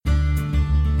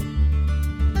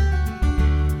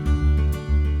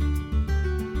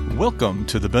Welcome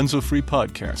to the Benzo Free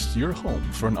Podcast, your home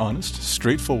for an honest,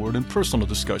 straightforward, and personal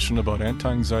discussion about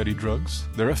anti-anxiety drugs,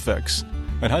 their effects,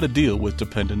 and how to deal with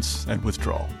dependence and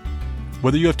withdrawal.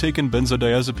 Whether you have taken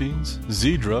benzodiazepines,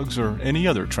 Z drugs, or any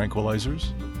other tranquilizers,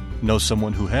 know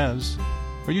someone who has,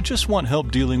 or you just want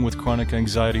help dealing with chronic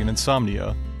anxiety and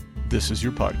insomnia, this is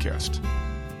your podcast.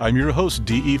 I'm your host,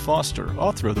 D.E. Foster,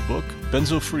 author of the book,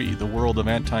 Benzo Free, The World of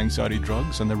Anti-Anxiety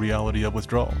Drugs and the Reality of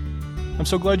Withdrawal. I'm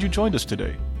so glad you joined us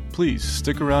today. Please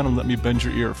stick around and let me bend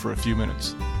your ear for a few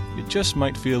minutes. It just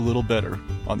might feel a little better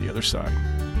on the other side.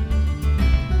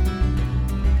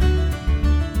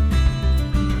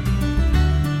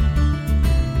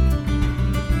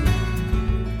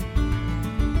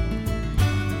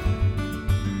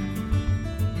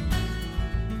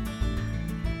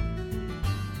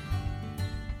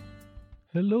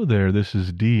 Hello there, this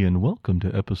is D, and welcome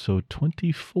to episode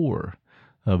 24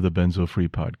 of the Benzo Free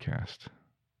Podcast.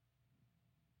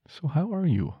 So how are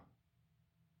you?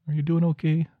 Are you doing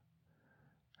okay?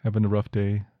 Having a rough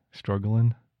day?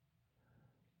 Struggling?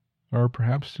 Or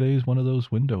perhaps today is one of those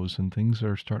windows and things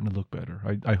are starting to look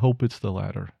better. I hope it's the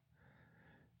latter.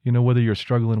 You know, whether you're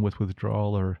struggling with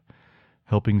withdrawal or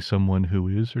helping someone who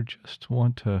is, or just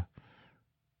want to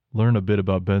learn a bit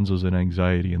about benzos and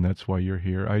anxiety, and that's why you're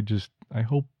here. I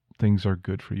hope things are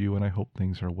good for you, and I hope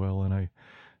things are well, and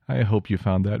I hope you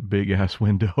found that big-ass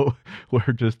window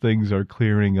where just things are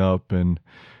clearing up and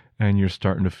you're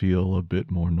starting to feel a bit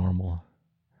more normal.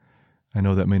 I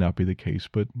know that may not be the case,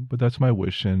 but that's my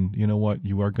wish, and you know what?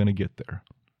 You are going to get there.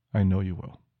 I know you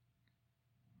will.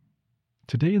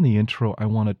 Today in the intro, I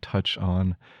want to touch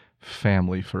on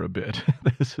family for a bit.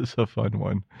 This is a fun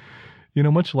one. You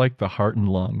know, much like the heart and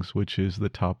lungs, which is the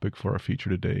topic for our feature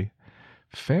today,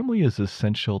 family is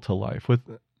essential to life.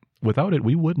 Without it,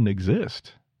 we wouldn't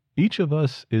exist. Each of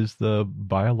us is the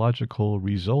biological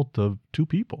result of two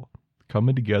people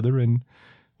coming together and,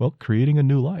 well, creating a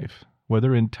new life.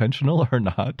 Whether intentional or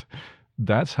not,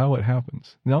 that's how it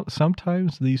happens. Now,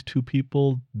 sometimes these two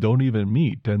people don't even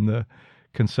meet, and the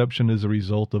conception is a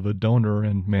result of a donor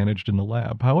and managed in the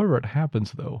lab. However it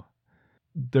happens, though,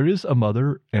 there is a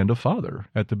mother and a father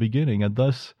at the beginning, and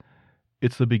thus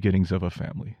it's the beginnings of a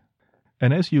family.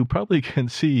 And as you probably can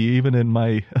see, even in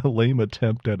my lame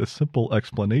attempt at a simple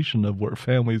explanation of where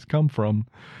families come from,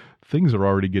 things are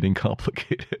already getting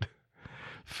complicated.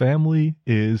 Family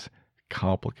is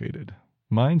complicated.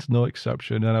 Mine's no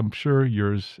exception, and I'm sure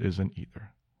yours isn't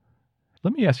either.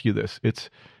 Let me ask you this.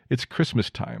 It's Christmas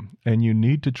time, and you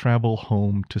need to travel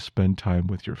home to spend time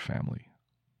with your family.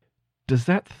 Does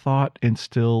that thought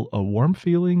instill a warm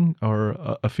feeling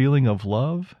or a feeling of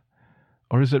love?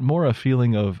 Or is it more a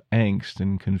feeling of angst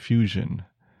and confusion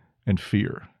and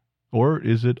fear? Or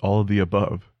is it all of the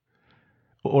above?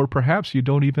 Or perhaps you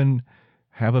don't even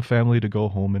have a family to go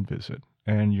home and visit,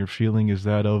 and your feeling is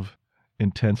that of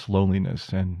intense loneliness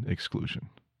and exclusion.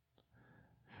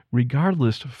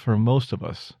 Regardless, for most of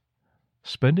us,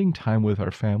 spending time with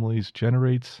our families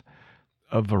generates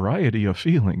a variety of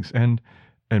feelings, and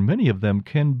many of them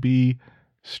can be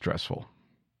stressful.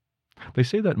 They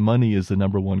say that money is the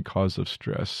number one cause of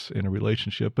stress in a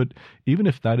relationship, but even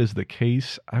if that is the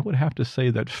case, I would have to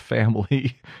say that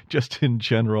family, just in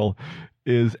general,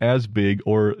 is as big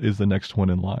or is the next one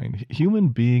in line. Human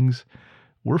beings,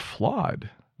 we're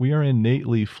flawed. We are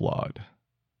innately flawed.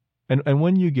 And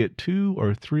when you get 2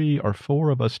 or 3 or 4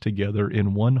 of us together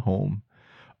in one home,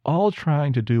 all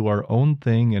trying to do our own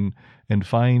thing and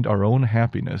find our own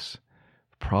happiness,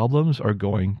 problems are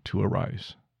going to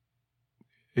arise.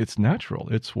 It's natural.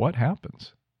 It's what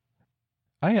happens.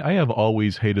 I have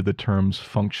always hated the terms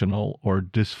functional or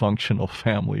dysfunctional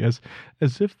family, as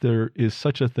if there is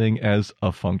such a thing as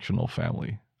a functional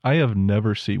family. I have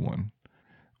never seen one.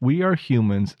 We are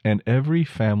humans, and every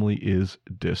family is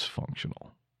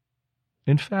dysfunctional.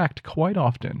 In fact, quite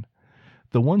often,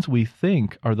 the ones we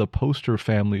think are the poster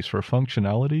families for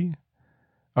functionality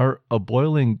are a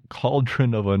boiling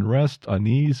cauldron of unrest,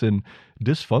 unease, and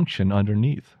dysfunction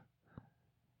underneath.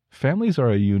 Families are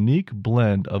a unique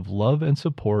blend of love and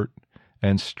support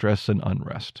and stress and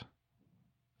unrest.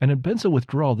 And in benzo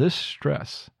withdrawal, this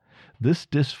stress, this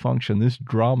dysfunction, this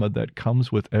drama that comes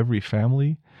with every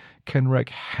family can wreak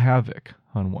havoc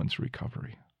on one's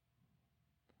recovery.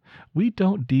 We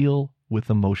don't deal with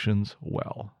emotions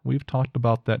well. We've talked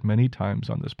about that many times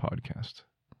on this podcast.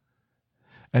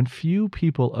 And few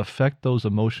people affect those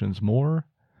emotions more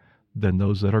than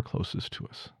those that are closest to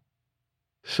us.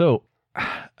 So,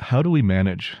 how do we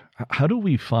manage? How do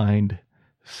we find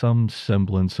some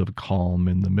semblance of calm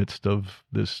in the midst of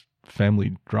this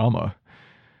family drama?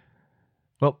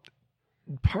 Well,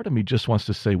 part of me just wants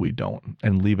to say we don't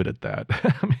and leave it at that.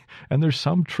 And there's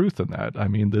some truth in that. I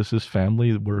mean, this is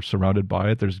family. We're surrounded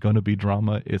by it. There's going to be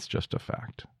drama. It's just a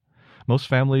fact. Most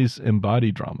families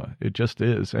embody drama. It just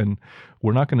is. And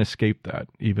we're not going to escape that,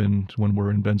 even when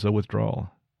we're in benzo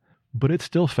withdrawal. But it's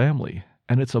still family,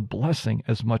 and it's a blessing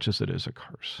as much as it is a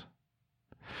curse.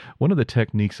 One of the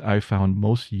techniques I found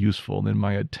most useful in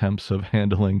my attempts of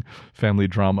handling family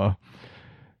drama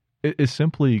is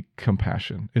simply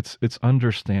compassion. It's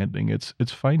understanding.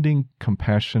 It's finding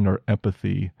compassion or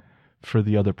empathy for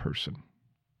the other person.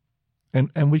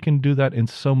 And we can do that in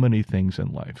so many things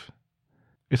in life.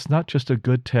 It's not just a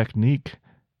good technique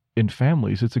in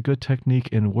families, it's a good technique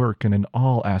in work and in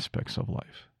all aspects of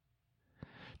life.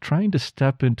 Trying to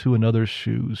step into another's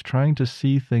shoes, trying to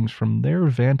see things from their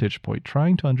vantage point,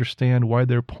 trying to understand why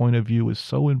their point of view is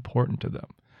so important to them.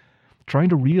 Trying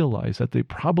to realize that they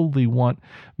probably want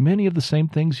many of the same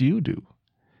things you do,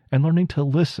 and learning to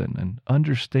listen and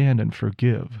understand and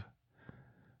forgive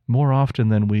more often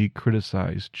than we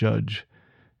criticize, judge,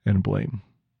 and blame.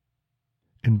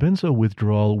 In benzo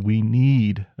withdrawal, we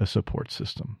need a support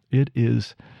system. It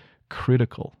is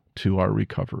critical to our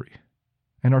recovery,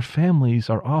 and our families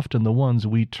are often the ones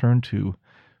we turn to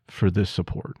for this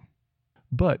support.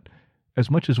 But as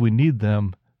much as we need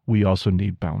them, we also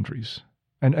need boundaries.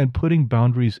 And putting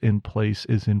boundaries in place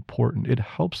is important. It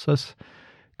helps us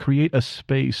create a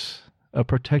space, a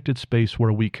protected space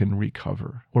where we can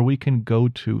recover, where we can go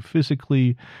to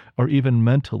physically or even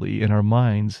mentally in our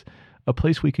minds, a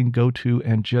place we can go to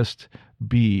and just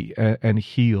be and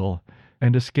heal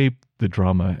and escape the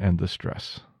drama and the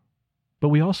stress. But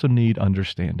we also need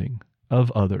understanding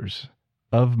of others,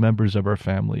 of members of our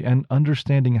family, and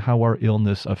understanding how our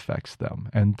illness affects them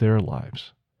and their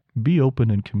lives. Be open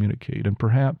and communicate, and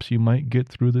perhaps you might get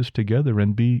through this together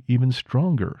and be even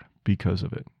stronger because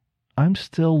of it. I'm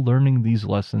still learning these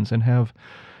lessons and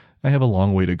I have a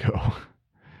long way to go.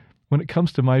 When it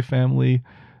comes to my family,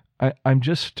 I'm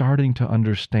just starting to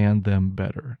understand them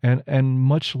better. And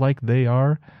much like they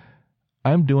are,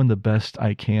 I'm doing the best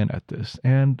I can at this,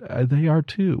 and they are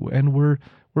too. And we're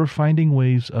finding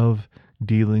ways of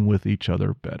dealing with each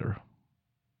other better.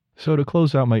 So to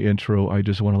close out my intro, I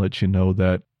just want to let you know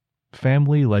that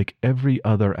family, like every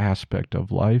other aspect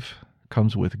of life,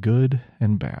 comes with good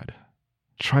and bad.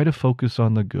 Try to focus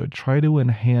on the good. Try to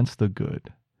enhance the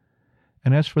good.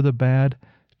 And as for the bad,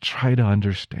 try to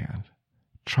understand.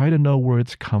 Try to know where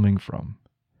it's coming from.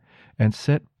 And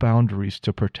set boundaries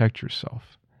to protect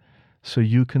yourself so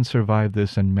you can survive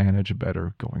this and manage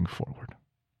better going forward.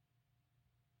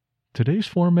 Today's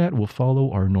format will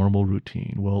follow our normal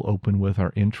routine. We'll open with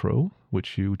our intro,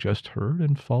 which you just heard,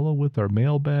 and follow with our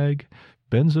mailbag,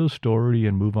 benzo story,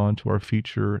 and move on to our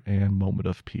feature and moment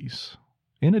of peace.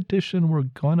 In addition, we're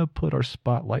going to put our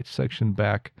spotlight section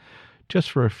back just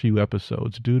for a few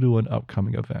episodes due to an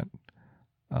upcoming event.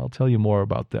 I'll tell you more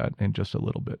about that in just a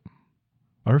little bit.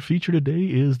 Our feature today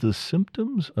is the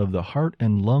symptoms of the heart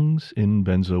and lungs in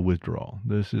benzo withdrawal.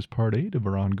 This is part 8 of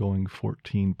our ongoing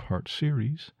 14-part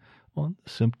series on the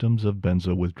symptoms of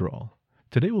benzo withdrawal.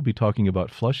 Today we'll be talking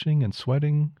about flushing and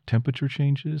sweating, temperature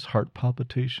changes, heart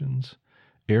palpitations,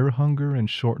 air hunger and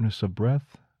shortness of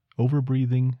breath,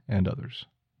 overbreathing, and others.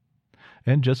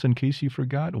 And just in case you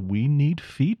forgot, we need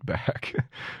feedback.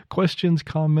 Questions,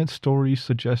 comments, stories,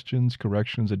 suggestions,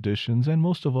 corrections, additions, and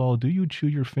most of all, do you chew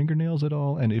your fingernails at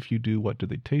all? And if you do, what do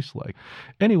they taste like?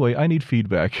 Anyway, I need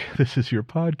feedback. This is your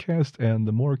podcast, and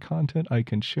the more content I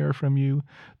can share from you,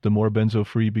 the more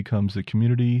benzo-free becomes the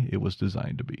community it was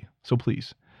designed to be. So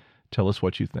please, tell us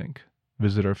what you think.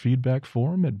 Visit our feedback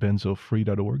form at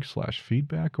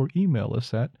benzofree.org/feedback or email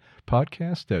us at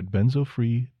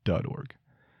podcast@benzofree.org.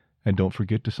 And don't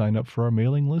forget to sign up for our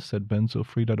mailing list at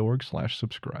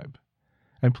benzofree.org/subscribe.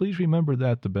 And please remember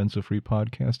that the Benzo Free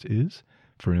podcast is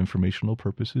for informational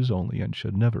purposes only and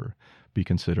should never be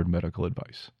considered medical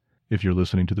advice. If you're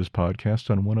listening to this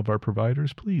podcast on one of our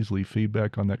providers, please leave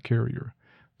feedback on that carrier.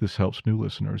 This helps new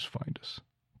listeners find us.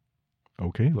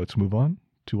 Okay, let's move on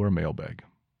to our mailbag.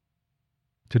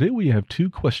 Today we have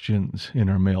 2 questions in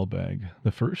our mailbag.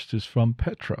 The first is from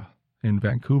Petra in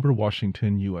Vancouver,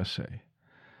 Washington, USA.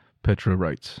 Petra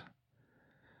writes,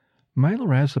 my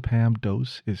lorazepam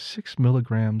dose is 6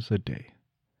 milligrams a day.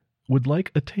 Would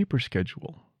like a taper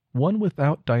schedule, one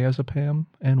without diazepam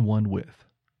and one with.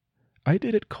 I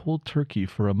did it cold turkey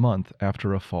for a month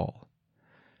after a fall.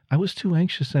 I was too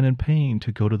anxious and in pain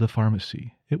to go to the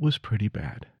pharmacy. It was pretty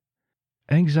bad.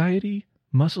 Anxiety,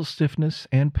 muscle stiffness,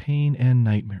 and pain and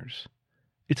nightmares.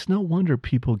 It's no wonder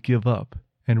people give up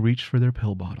and reach for their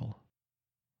pill bottle.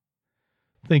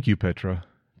 Thank you, Petra.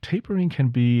 Tapering can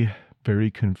be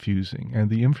very confusing, and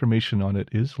the information on it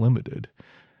is limited.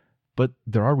 But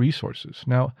there are resources.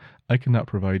 Now, I cannot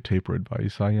provide taper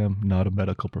advice. I am not a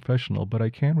medical professional, but I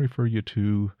can refer you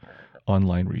to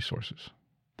online resources.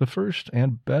 The first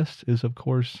and best is, of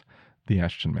course, the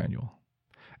Ashton Manual.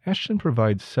 Ashton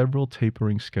provides several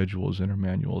tapering schedules in her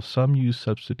manual. Some use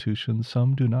substitutions,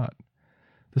 some do not.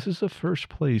 This is the first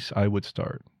place I would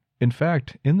start. In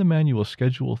fact, in the manual,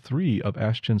 Schedule 3 of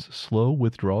Ashton's slow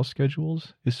withdrawal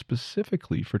schedules is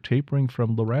specifically for tapering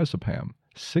from lorazepam,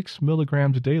 6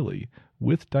 milligrams daily,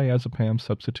 with diazepam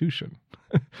substitution.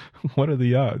 What are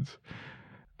the odds?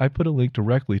 I put a link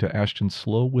directly to Ashton's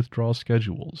slow withdrawal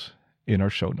schedules in our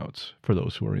show notes for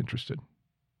those who are interested.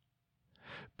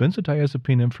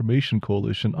 Benzodiazepine Information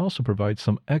Coalition also provides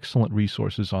some excellent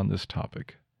resources on this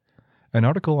topic. An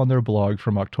article on their blog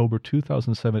from October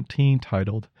 2017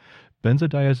 titled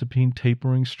Benzodiazepine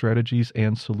Tapering Strategies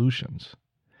and Solutions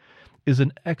is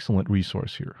an excellent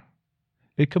resource here.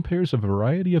 It compares a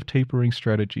variety of tapering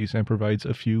strategies and provides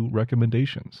a few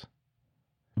recommendations.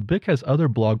 BIC has other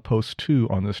blog posts too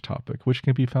on this topic, which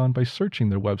can be found by searching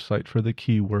their website for the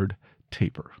keyword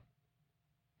taper.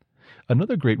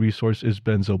 Another great resource is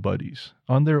Benzo Buddies.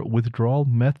 On their withdrawal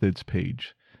methods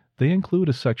page, they include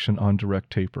a section on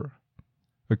direct taper.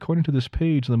 According to this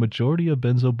page, the majority of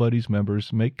Benzo Buddies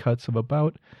members make cuts of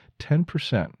about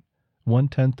 10%,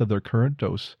 1/10 of their current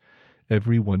dose,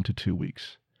 every 1 to 2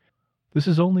 weeks. This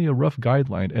is only a rough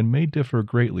guideline and may differ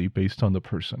greatly based on the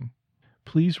person.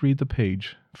 Please read the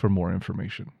page for more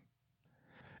information.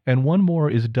 And one more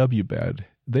is WBAD.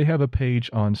 They have a page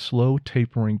on slow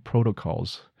tapering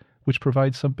protocols, which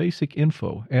provides some basic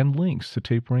info and links to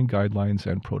tapering guidelines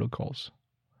and protocols.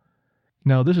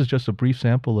 Now, this is just a brief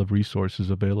sample of resources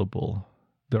available.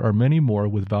 There are many more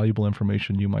with valuable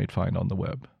information you might find on the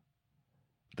web.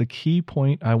 The key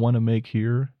point I want to make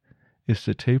here is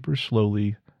to taper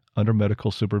slowly under medical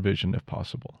supervision if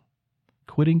possible.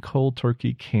 Quitting cold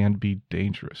turkey can be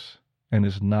dangerous and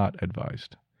is not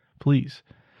advised. Please,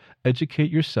 educate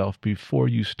yourself before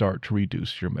you start to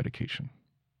reduce your medication.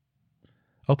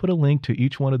 I'll put a link to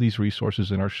each one of these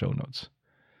resources in our show notes.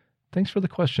 Thanks for the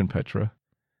question, Petra.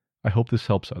 I hope this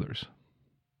helps others.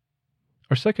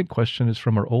 Our second question is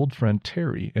from our old friend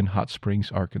Terry in Hot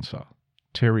Springs, Arkansas.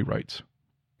 Terry writes,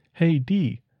 Hey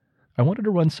Dee, I wanted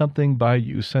to run something by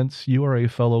you since you are a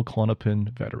fellow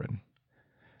Klonopin veteran.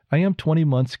 I am 20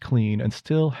 months clean and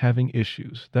still having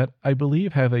issues that I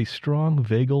believe have a strong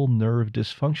vagal nerve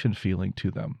dysfunction feeling to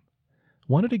them.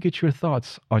 Wanted to get your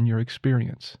thoughts on your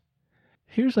experience.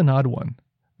 Here's an odd one.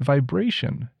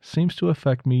 Vibration seems to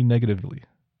affect me negatively.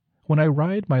 When I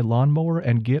ride my lawnmower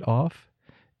and get off,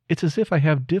 it's as if I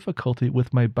have difficulty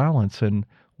with my balance and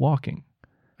walking.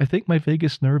 I think my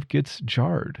vagus nerve gets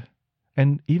jarred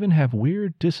and even have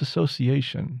weird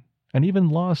disassociation and even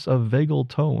loss of vagal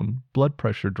tone, blood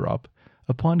pressure drop,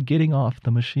 upon getting off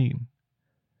the machine.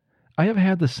 I have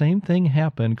had the same thing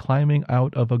happen climbing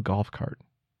out of a golf cart.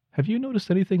 Have you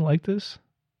noticed anything like this?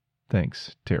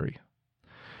 Thanks, Terry.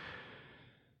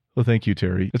 Well, thank you,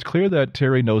 Terry. It's clear that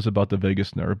Terry knows about the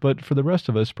vagus nerve, but for the rest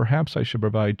of us, perhaps I should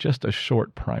provide just a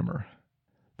short primer.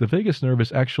 The vagus nerve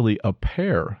is actually a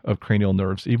pair of cranial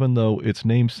nerves, even though its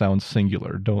name sounds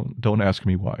singular. Don't ask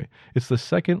me why. It's the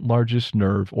second largest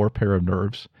nerve or pair of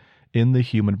nerves in the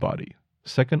human body,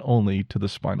 second only to the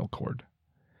spinal cord.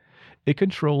 It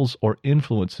controls or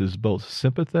influences both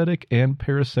sympathetic and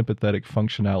parasympathetic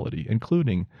functionality,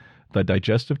 including the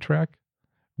digestive tract,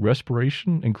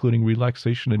 respiration, including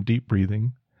relaxation and deep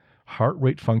breathing, heart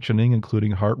rate functioning,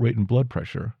 including heart rate and blood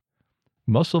pressure,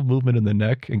 muscle movement in the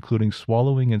neck, including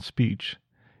swallowing and speech,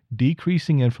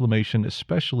 decreasing inflammation,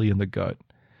 especially in the gut,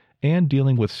 and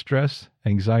dealing with stress,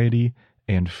 anxiety,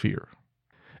 and fear.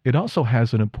 It also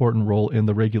has an important role in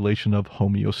the regulation of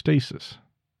homeostasis.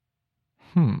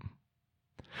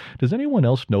 Does anyone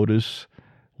else notice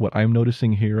what I'm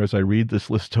noticing here as I read this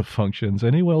list of functions?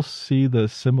 Anyone else see the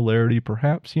similarity,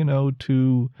 perhaps,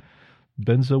 to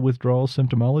benzo withdrawal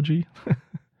symptomology?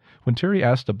 When Terry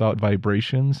asked about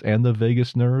vibrations and the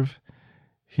vagus nerve,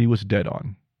 he was dead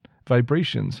on.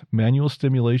 Vibrations, manual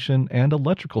stimulation, and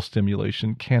electrical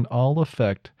stimulation can all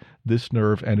affect this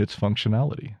nerve and its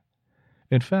functionality.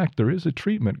 In fact, there is a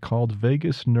treatment called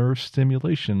vagus nerve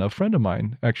stimulation. A friend of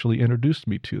mine actually introduced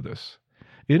me to this.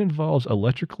 It involves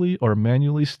electrically or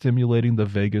manually stimulating the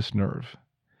vagus nerve.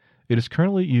 It is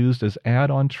currently used as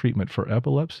add-on treatment for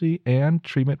epilepsy and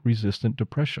treatment-resistant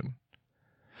depression.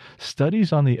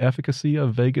 Studies on the efficacy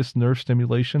of vagus nerve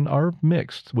stimulation are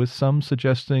mixed, with some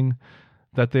suggesting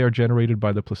that they are generated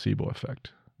by the placebo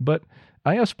effect. But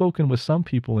I have spoken with some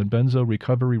people in benzo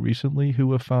recovery recently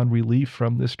who have found relief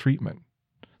from this treatment.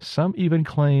 Some even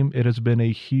claim it has been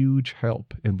a huge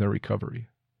help in their recovery.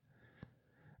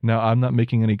 Now, I'm not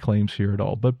making any claims here at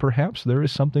all, but perhaps there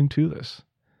is something to this.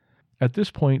 At this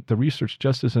point, the research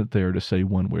just isn't there to say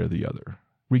one way or the other.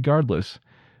 Regardless,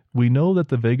 we know that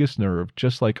the vagus nerve,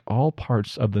 just like all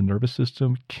parts of the nervous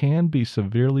system, can be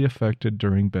severely affected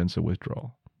during benzo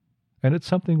withdrawal. And it's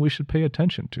something we should pay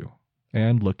attention to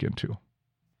and look into.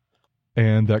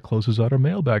 And that closes out our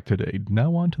mailbag today.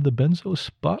 Now on to the Benzo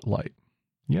Spotlight.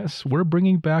 Yes, we're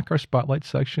bringing back our Spotlight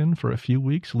section for a few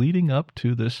weeks leading up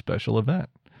to this special event.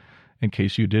 In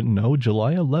case you didn't know,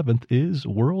 July 11th is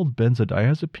World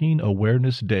Benzodiazepine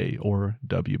Awareness Day, or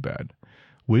WBAD,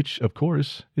 which, of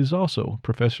course, is also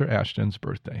Professor Ashton's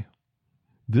birthday.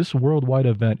 This worldwide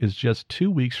event is just 2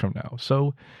 weeks from now,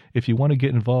 so if you want to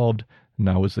get involved,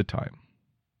 now is the time.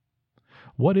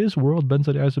 What is World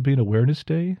Benzodiazepine Awareness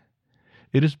Day?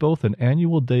 It is both an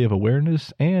annual day of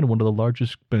awareness and one of the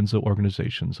largest benzo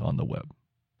organizations on the web.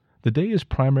 The day is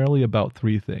primarily about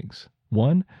 3 things.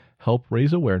 1, help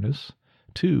raise awareness.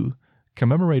 2,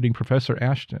 commemorating Professor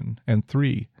Ashton. And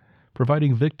 3,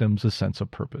 providing victims a sense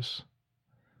of purpose.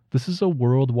 This is a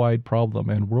worldwide problem,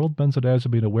 and World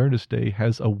Benzodiazepine Awareness Day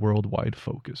has a worldwide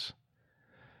focus.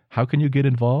 How can you get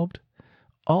involved?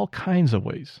 All kinds of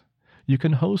ways. You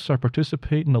can host or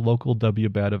participate in a local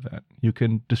WBAD event. You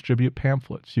can distribute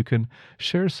pamphlets. You can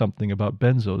share something about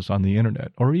benzos on the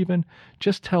internet, or even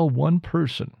just tell one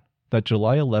person that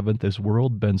July 11th is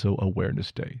World Benzo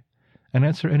Awareness Day and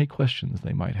answer any questions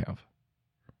they might have.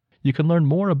 You can learn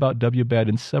more about WBAD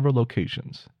in several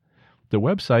locations. Their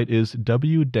website is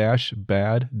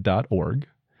w-bad.org.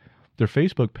 Their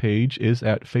Facebook page is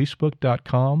at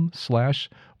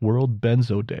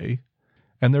facebook.com/worldbenzoday.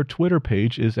 And their Twitter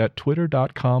page is at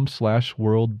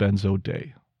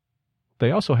twitter.com/worldbenzoday. They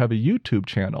also have a YouTube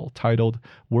channel titled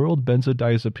World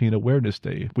Benzodiazepine Awareness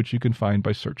Day, which you can find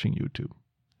by searching YouTube.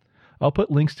 I'll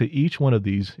put links to each one of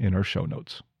these in our show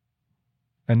notes.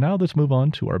 And now let's move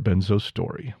on to our benzo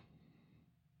story.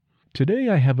 Today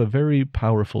I have a very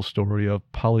powerful story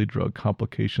of polydrug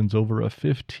complications over a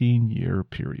 15-year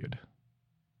period.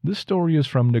 This story is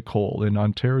from Nicole in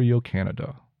Ontario,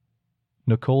 Canada.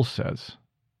 Nicole says,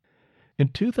 in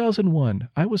 2001,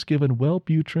 I was given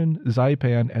Wellbutrin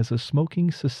Zyban as a smoking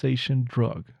cessation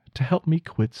drug to help me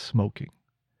quit smoking.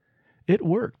 It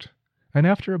worked, and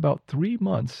after about 3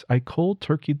 months, I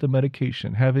cold-turkeyed the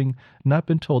medication, having not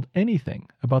been told anything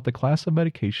about the class of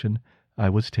medication I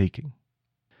was taking.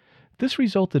 This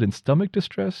resulted in stomach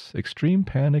distress, extreme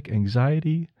panic,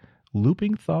 anxiety,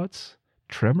 looping thoughts,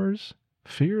 tremors,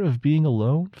 fear of being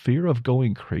alone, fear of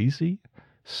going crazy,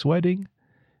 sweating,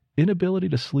 inability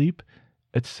to sleep,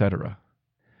 etc.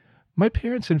 My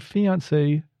parents and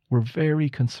fiancé were very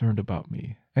concerned about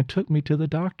me and took me to the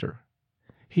doctor.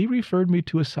 He referred me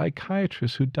to a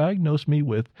psychiatrist who diagnosed me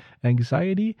with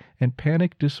anxiety and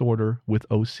panic disorder with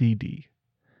OCD.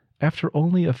 After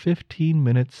only a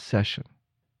 15-minute session,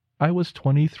 I was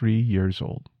 23 years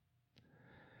old.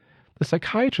 The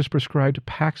psychiatrist prescribed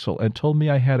Paxil and told me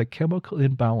I had a chemical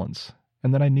imbalance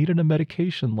and that I needed a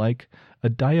medication like a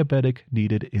diabetic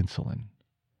needed insulin.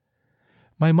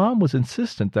 My mom was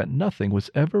insistent that nothing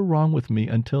was ever wrong with me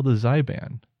until the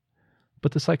Zyban,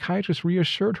 but the psychiatrist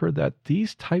reassured her that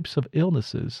these types of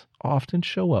illnesses often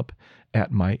show up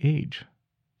at my age.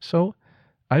 So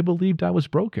I believed I was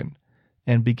broken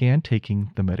and began taking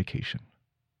the medication.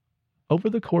 Over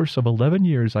the course of 11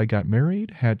 years, I got married,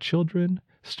 had children,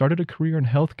 started a career in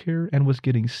healthcare, and was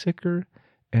getting sicker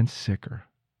and sicker.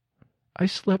 I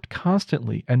slept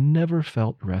constantly and never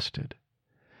felt rested.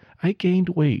 I gained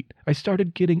weight. I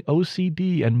started getting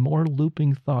OCD and more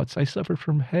looping thoughts. I suffered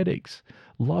from headaches,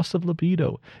 loss of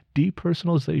libido,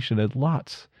 depersonalization, and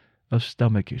lots of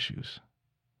stomach issues.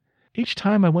 Each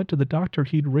time I went to the doctor,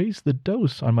 he'd raise the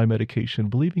dose on my medication,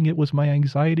 believing it was my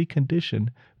anxiety condition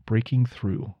breaking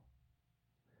through.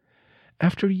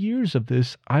 After years of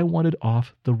this, I wanted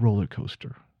off the roller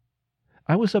coaster.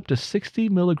 I was up to 60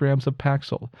 milligrams of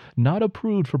Paxil, not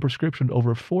approved for prescription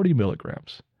over 40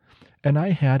 milligrams. And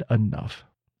I had enough.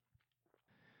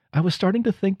 I was starting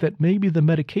to think that maybe the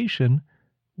medication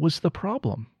was the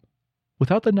problem.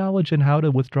 Without the knowledge in how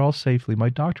to withdraw safely, my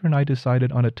doctor and I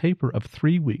decided on a taper of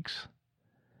 3 weeks.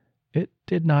 It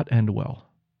did not end well.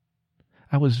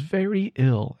 I was very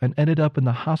ill and ended up in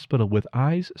the hospital with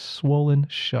eyes swollen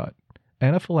shut,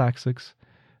 anaphylaxis,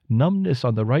 numbness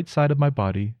on the right side of my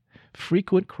body,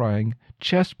 frequent crying,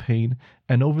 chest pain,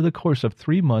 and over the course of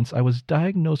 3 months, I was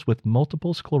diagnosed with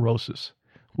multiple sclerosis,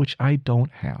 which I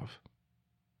don't have.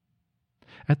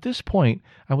 At this point,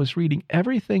 I was reading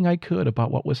everything I could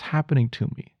about what was happening to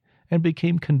me and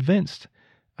became convinced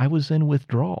I was in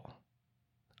withdrawal.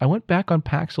 I went back on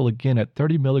Paxil again at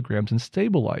 30 milligrams and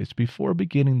stabilized before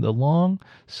beginning the long,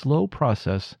 slow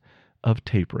process of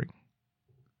tapering.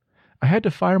 I had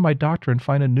to fire my doctor and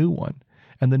find a new one,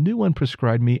 and the new one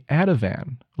prescribed me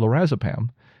Ativan, lorazepam,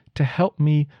 to help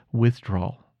me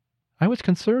withdraw. I was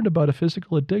concerned about a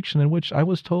physical addiction in which I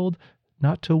was told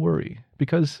not to worry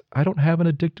because I don't have an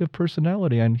addictive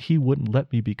personality and he wouldn't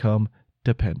let me become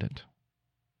dependent.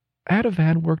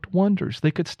 Ativan worked wonders.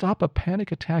 They could stop a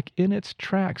panic attack in its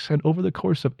tracks, and over the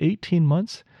course of 18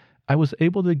 months, I was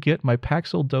able to get my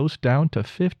Paxil dose down to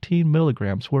 15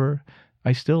 milligrams, where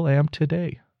I still am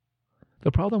today.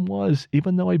 The problem was,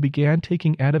 even though I began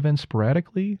taking Ativan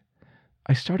sporadically,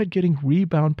 I started getting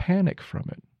rebound panic from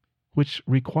it, which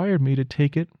required me to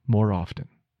take it more often.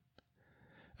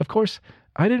 Of course,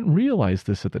 I didn't realize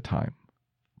this at the time.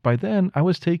 By then, I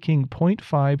was taking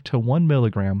 0.5 to 1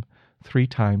 milligram 3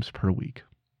 times per week.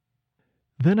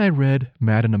 Then I read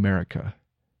Mad in America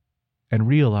and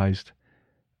realized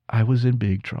I was in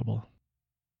big trouble.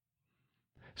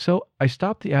 So I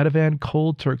stopped the Ativan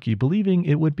cold turkey, believing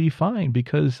it would be fine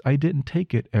because I didn't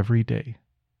take it every day.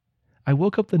 I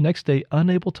woke up the next day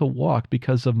unable to walk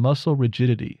because of muscle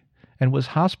rigidity and was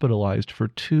hospitalized for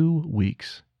 2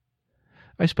 weeks.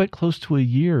 I spent close to a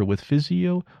year with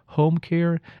physio, home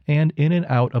care, and in and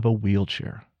out of a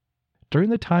wheelchair. During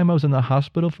the time I was in the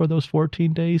hospital for those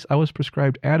 14 days, I was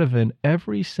prescribed Ativan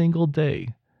every single day,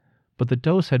 but the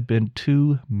dose had been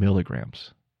 2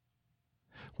 milligrams.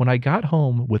 When I got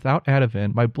home without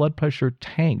Ativan, my blood pressure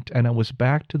tanked and I was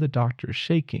back to the doctor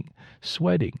shaking,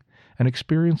 sweating, and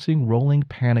experiencing rolling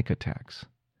panic attacks.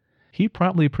 He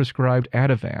promptly prescribed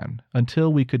Ativan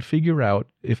until we could figure out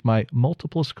if my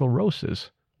multiple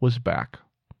sclerosis was back.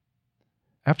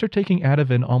 After taking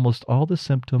Ativan, almost all the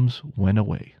symptoms went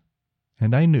away.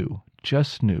 And I knew,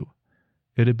 just knew,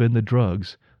 it had been the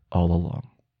drugs all along.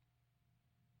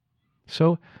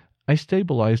 So I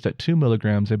stabilized at 2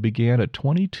 milligrams and began a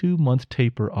 22-month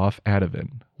taper off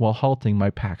Ativan while halting my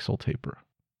Paxil taper.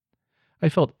 I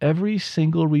felt every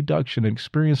single reduction and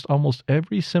experienced almost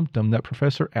every symptom that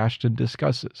Professor Ashton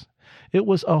discusses. It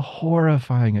was a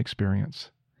horrifying experience,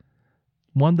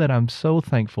 one that I'm so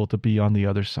thankful to be on the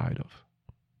other side of.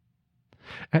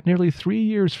 At nearly 3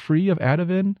 years free of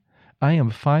Ativan, I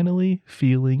am finally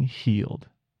feeling healed.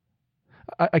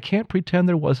 I can't pretend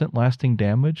there wasn't lasting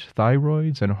damage,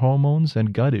 thyroids and hormones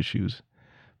and gut issues,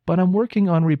 but I'm working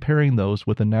on repairing those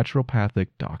with a naturopathic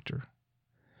doctor.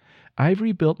 I've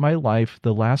rebuilt my life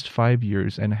the last 5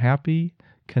 years and happy,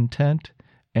 content,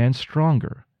 and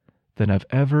stronger than I've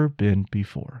ever been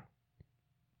before.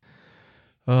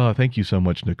 Thank you so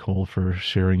much, Nicole, for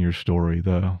sharing your story.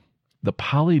 The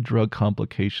polydrug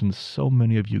complications so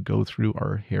many of you go through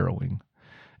are harrowing,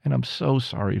 and I'm so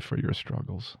sorry for your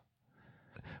struggles.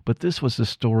 But this was the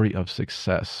story of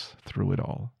success through it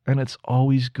all, and it's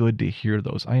always good to hear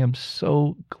those. I am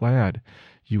so glad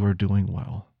you are doing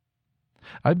well.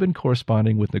 I've been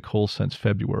corresponding with Nicole since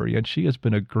February, and she has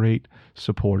been a great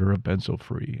supporter of Benzo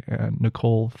Free, and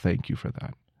Nicole, thank you for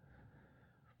that.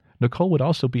 Nicole would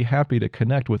also be happy to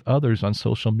connect with others on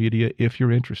social media if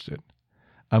you're interested.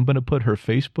 I'm going to put her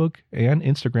Facebook and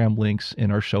Instagram links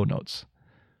in our show notes.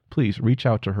 Please reach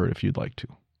out to her if you'd like to.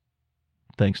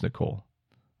 Thanks, Nicole.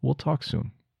 We'll talk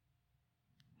soon.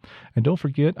 And don't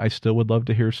forget, I still would love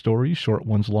to hear stories, short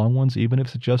ones, long ones, even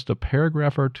if it's just a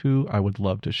paragraph or two, I would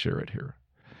love to share it here.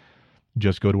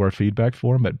 Just go to our feedback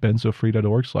form at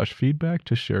benzofree.org/feedback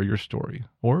to share your story,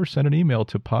 or send an email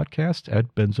to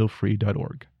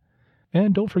podcast@benzofree.org.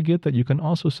 And don't forget that you can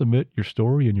also submit your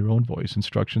story in your own voice.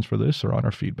 Instructions for this are on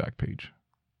our feedback page.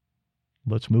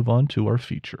 Let's move on to our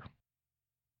feature.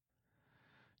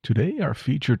 Today, our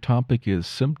feature topic is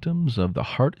symptoms of the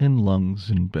heart and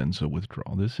lungs in benzo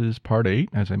withdrawal. This is part 8,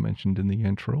 as I mentioned in the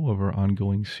intro, of our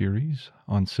ongoing series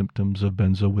on symptoms of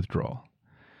benzo withdrawal.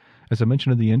 As I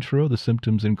mentioned in the intro, the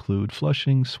symptoms include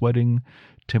flushing, sweating,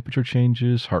 temperature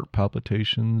changes, heart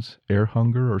palpitations, air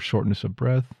hunger or shortness of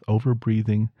breath,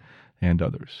 overbreathing, and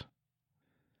others.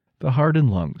 The heart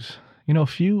and lungs.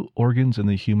 Few organs in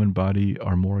the human body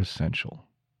are more essential.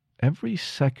 Every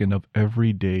second of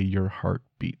every day your heart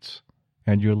beats,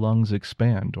 and your lungs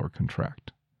expand or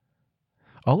contract,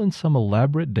 all in some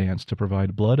elaborate dance to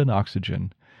provide blood and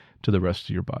oxygen to the rest of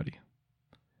your body.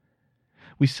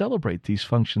 We celebrate these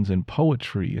functions in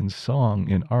poetry, in song,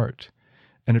 in art,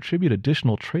 and attribute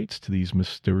additional traits to these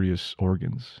mysterious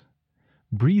organs.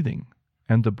 Breathing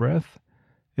and the breath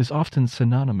is often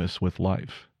synonymous with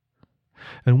life.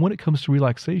 And when it comes to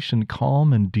relaxation,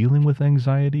 calm, and dealing with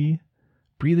anxiety,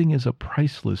 breathing is a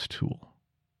priceless tool.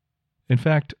 In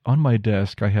fact, on my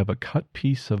desk I have a cut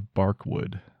piece of bark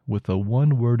wood with a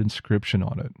one-word inscription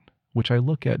on it, which I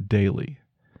look at daily.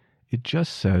 It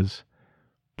just says,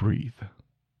 breathe.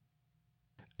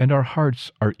 And our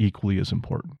hearts are equally as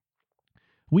important.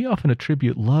 We often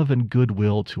attribute love and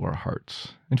goodwill to our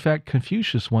hearts. In fact,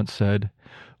 Confucius once said,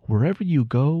 "Wherever you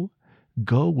go,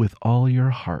 go with all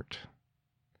your heart."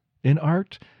 In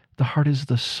art, the heart is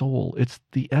the soul. It's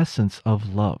the essence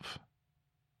of love.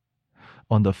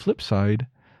 On the flip side,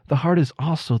 the heart is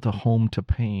also the home to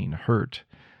pain, hurt,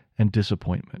 and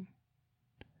disappointment.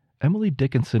 Emily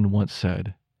Dickinson once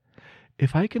said,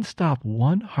 "If I can stop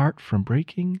one heart from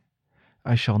breaking,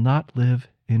 I shall not live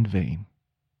in vain."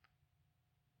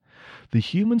 The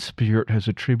human spirit has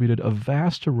attributed a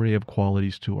vast array of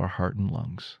qualities to our heart and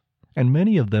lungs, and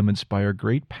many of them inspire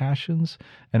great passions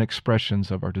and expressions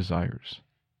of our desires.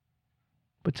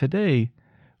 But today,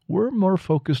 we're more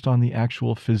focused on the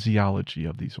actual physiology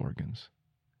of these organs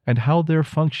and how their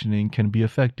functioning can be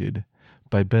affected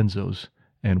by benzos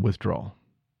and withdrawal.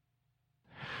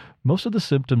 Most of the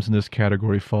symptoms in this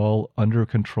category fall under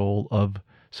control of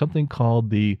something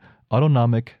called the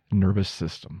autonomic nervous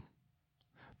system.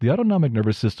 The autonomic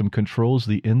nervous system controls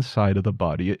the inside of the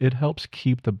body. It helps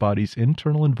keep the body's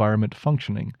internal environment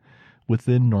functioning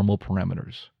within normal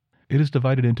parameters. It is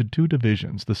divided into two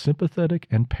divisions, the sympathetic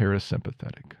and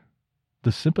parasympathetic.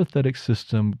 The sympathetic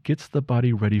system gets the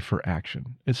body ready for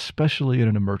action, especially in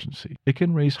an emergency. It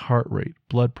can raise heart rate,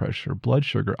 blood pressure, blood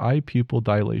sugar, eye pupil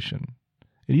dilation.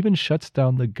 It even shuts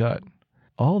down the gut.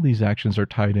 All these actions are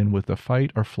tied in with the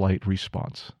fight or flight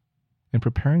response and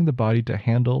preparing the body to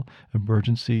handle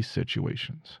emergency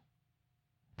situations.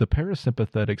 The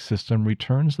parasympathetic system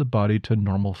returns the body to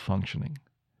normal functioning.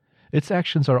 Its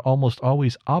actions are almost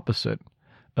always opposite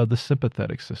of the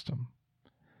sympathetic system.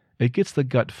 It gets the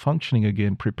gut functioning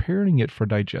again, preparing it for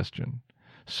digestion,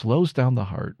 slows down the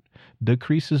heart,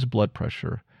 decreases blood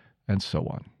pressure, and so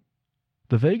on.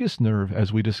 The vagus nerve,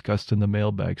 as we discussed in the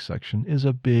mailbag section, is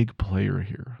a big player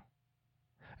here.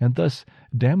 And thus,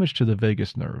 damage to the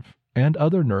vagus nerve and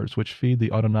other nerves which feed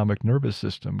the autonomic nervous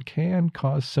system can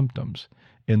cause symptoms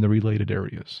in the related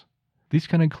areas. These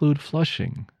can include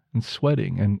flushing and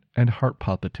sweating and heart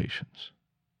palpitations.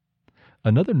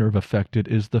 Another nerve affected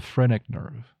is the phrenic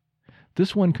nerve.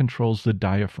 This one controls the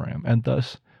diaphragm and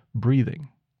thus breathing.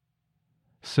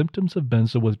 Symptoms of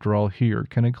benzo withdrawal here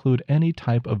can include any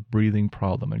type of breathing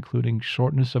problem, including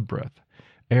shortness of breath,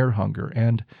 air hunger,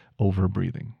 and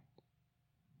overbreathing.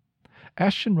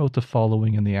 Ashton wrote the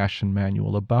following in the Ashton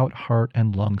Manual about heart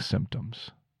and lung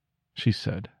symptoms. She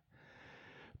said,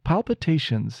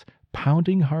 "Palpitations,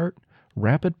 pounding heart,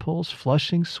 rapid pulse,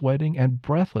 flushing, sweating, and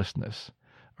breathlessness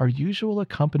are usual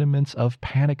accompaniments of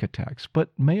panic attacks,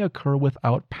 but may occur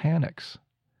without panics.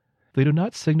 They do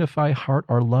not signify heart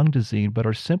or lung disease, but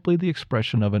are simply the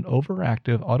expression of an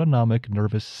overactive autonomic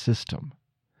nervous system.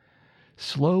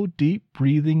 Slow, deep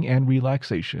breathing and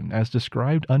relaxation, as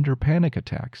described under panic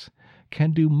attacks,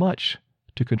 can do much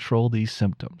to control these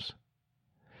symptoms.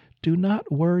 Do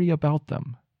not worry about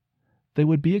them. They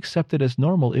would be accepted as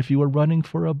normal if you were running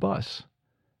for a bus,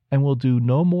 and will do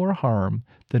no more harm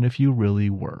than if you really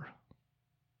were."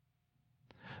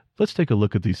 Let's take a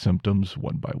look at these symptoms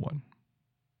one by one.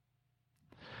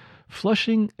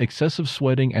 Flushing, excessive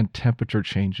sweating, and temperature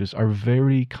changes are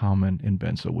very common in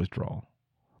benzo withdrawal.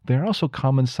 They are also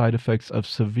common side effects of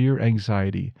severe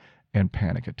anxiety and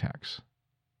panic attacks.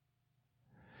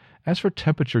 As for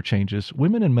temperature changes,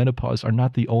 women in menopause are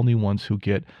not the only ones who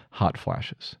get hot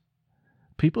flashes.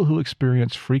 People who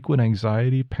experience frequent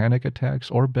anxiety, panic attacks,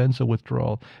 or benzo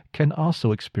withdrawal can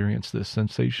also experience this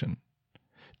sensation.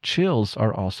 Chills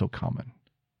are also common.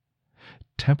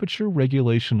 Temperature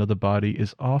regulation of the body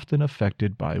is often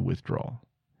affected by withdrawal,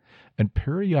 and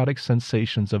periodic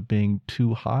sensations of being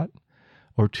too hot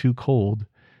or too cold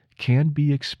can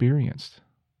be experienced.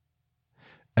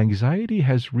 Anxiety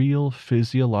has real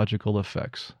physiological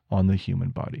effects on the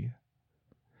human body.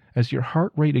 As your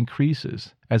heart rate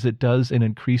increases, as it does in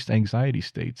increased anxiety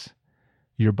states,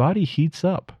 your body heats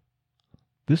up.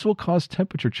 This will cause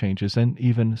temperature changes and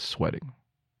even sweating.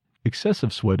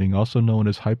 Excessive sweating, also known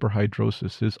as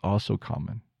hyperhidrosis, is also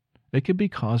common. It can be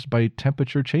caused by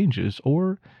temperature changes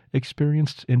or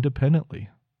experienced independently.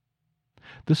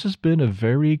 This has been a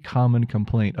very common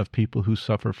complaint of people who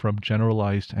suffer from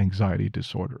generalized anxiety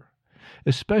disorder,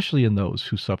 especially in those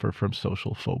who suffer from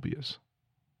social phobias.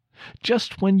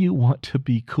 Just when you want to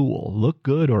be cool, look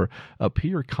good, or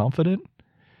appear confident,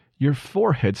 your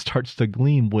forehead starts to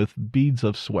gleam with beads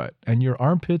of sweat, and your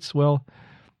armpits, well,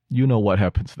 you know what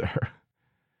happens there.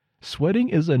 Sweating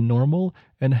is a normal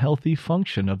and healthy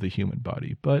function of the human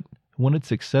body, but when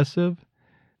it's excessive,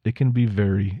 it can be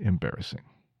very embarrassing.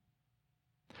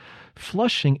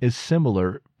 Flushing is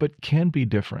similar, but can be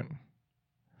different.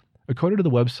 According to the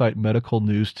website Medical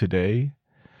News Today,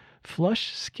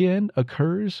 flushed skin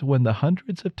occurs when the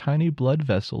hundreds of tiny blood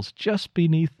vessels just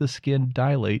beneath the skin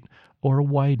dilate or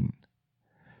widen.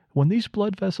 When these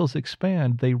blood vessels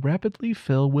expand, they rapidly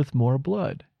fill with more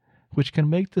blood, which can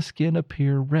make the skin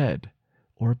appear red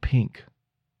or pink.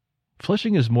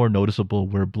 Flushing is more noticeable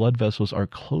where blood vessels are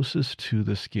closest to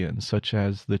the skin, such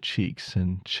as the cheeks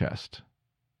and chest.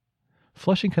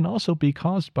 Flushing can also be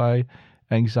caused by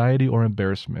anxiety or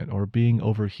embarrassment, or being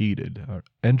overheated, or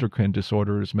endocrine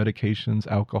disorders, medications,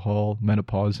 alcohol,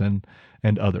 menopause, and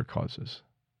other causes.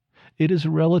 It is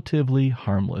relatively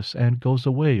harmless and goes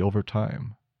away over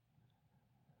time.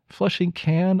 Flushing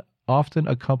can often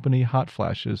accompany hot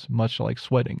flashes, much like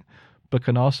sweating, but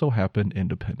can also happen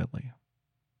independently.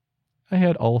 I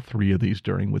had all three of these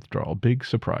during withdrawal. Big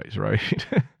surprise, right?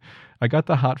 I got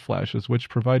the hot flashes, which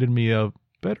provided me a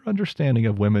better understanding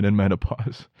of women in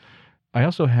menopause. I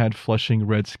also had flushing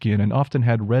red skin and often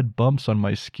had red bumps on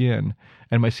my skin,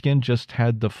 and my skin just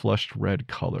had the flushed red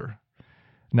color.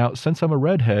 Now, since I'm a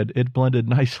redhead, it blended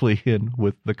nicely in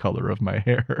with the color of my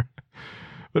hair.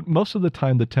 But most of the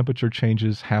time, the temperature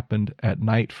changes happened at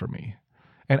night for me.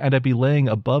 And I'd be laying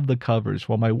above the covers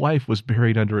while my wife was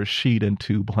buried under a sheet and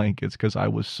 2 blankets because I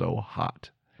was so hot.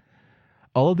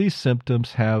 All of these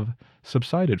symptoms have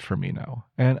subsided for me now,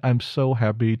 and I'm so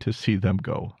happy to see them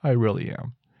go. I really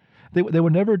am. They were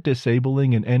never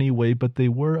disabling in any way, but they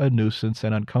were a nuisance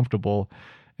and uncomfortable.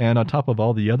 And on top of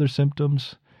all the other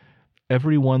symptoms,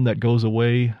 every one that goes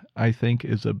away, I think,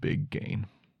 is a big gain.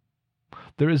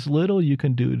 There is little you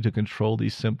can do to control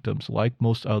these symptoms like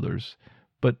most others,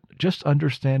 but just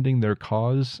understanding their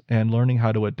cause and learning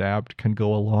how to adapt can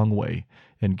go a long way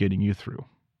in getting you through.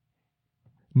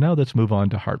 Now let's move on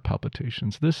to heart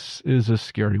palpitations. This is a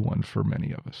scary one for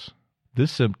many of us.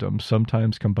 This symptom,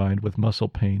 sometimes combined with muscle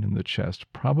pain in the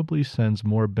chest, probably sends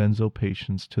more benzo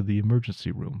patients to the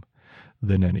emergency room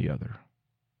than any other.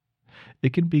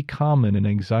 It can be common in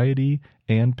anxiety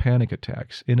and panic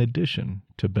attacks in addition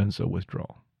to benzo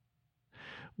withdrawal.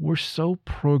 We're so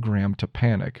programmed to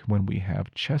panic when we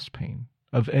have chest pain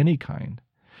of any kind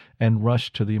and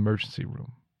rush to the emergency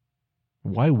room.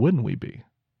 Why wouldn't we be?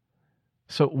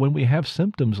 So when we have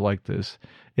symptoms like this,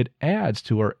 it adds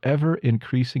to our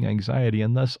ever-increasing anxiety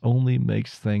and thus only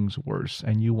makes things worse,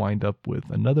 and you wind up with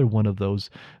another one of those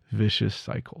vicious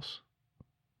cycles.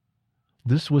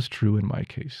 This was true in my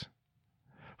case.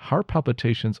 Heart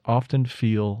palpitations often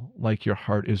feel like your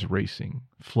heart is racing,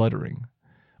 fluttering,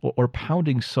 or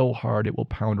pounding so hard it will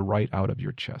pound right out of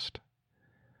your chest.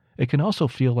 It can also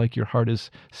feel like your heart is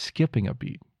skipping a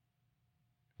beat.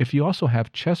 If you also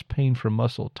have chest pain from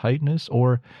muscle tightness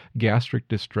or gastric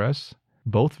distress,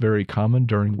 both very common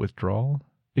during withdrawal,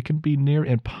 it can be near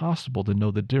impossible to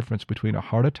know the difference between a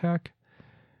heart attack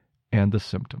and the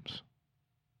symptoms.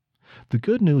 The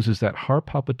good news is that heart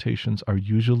palpitations are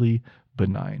usually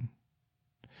benign.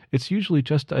 It's usually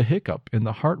just a hiccup in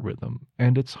the heart rhythm,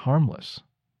 and it's harmless.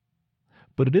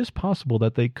 But it is possible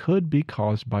that they could be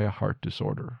caused by a heart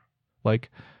disorder,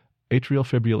 like atrial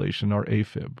fibrillation or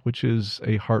AFib, which is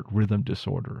a heart rhythm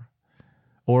disorder,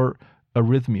 or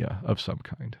arrhythmia of some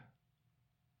kind.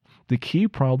 The key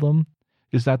problem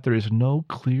is that there is no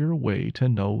clear way to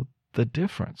know the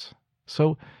difference.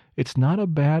 So it's not a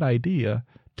bad idea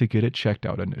to get it checked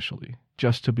out initially,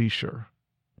 just to be sure.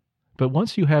 But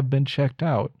once you have been checked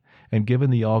out and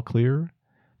given the all clear,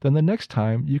 then the next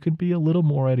time you can be a little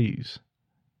more at ease.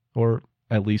 Or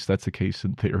at least that's the case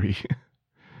in theory.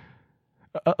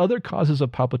 Other causes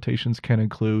of palpitations can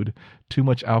include too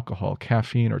much alcohol,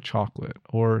 caffeine, or chocolate,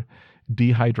 or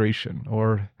dehydration,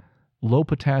 or low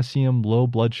potassium, low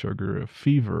blood sugar,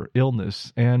 fever,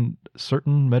 illness, and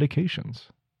certain medications.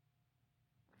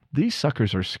 These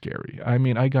suckers are scary. I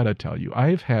mean, I gotta tell you,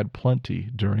 I've had plenty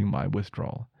during my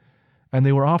withdrawal, and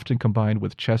they were often combined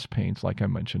with chest pains like I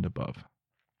mentioned above.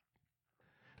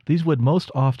 These would most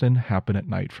often happen at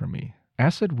night for me.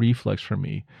 Acid reflux for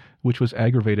me, which was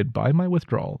aggravated by my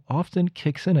withdrawal, often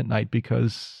kicks in at night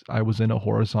because I was in a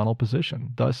horizontal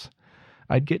position. Thus,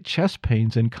 I'd get chest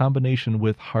pains in combination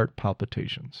with heart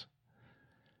palpitations.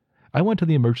 I went to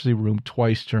the emergency room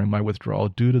twice during my withdrawal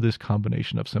due to this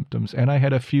combination of symptoms, and I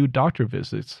had a few doctor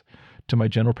visits to my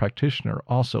general practitioner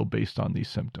also based on these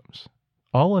symptoms.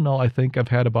 All in all, I think I've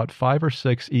had about 5 or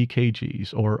 6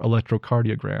 EKGs, or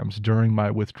electrocardiograms, during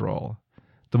my withdrawal.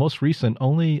 The most recent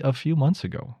only a few months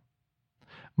ago.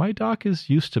 My doc is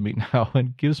used to me now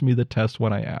and gives me the test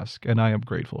when I ask, and I am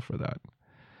grateful for that.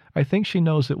 I think she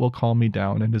knows it will calm me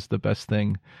down and is the best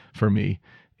thing for me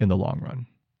in the long run.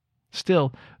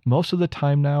 Still, most of the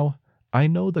time now, I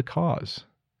know the cause,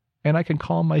 and I can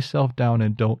calm myself down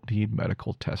and don't need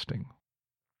medical testing.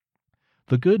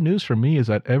 The good news for me is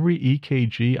that every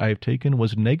EKG I have taken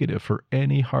was negative for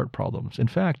any heart problems. In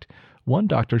fact, one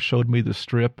doctor showed me the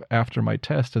strip after my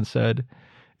test and said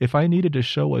if I needed to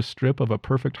show a strip of a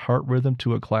perfect heart rhythm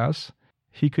to a class,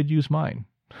 he could use mine.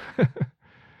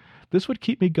 This would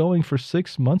keep me going for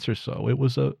 6 months or so. It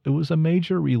was a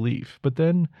major relief. But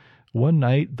then one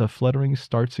night the fluttering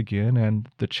starts again and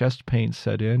the chest pain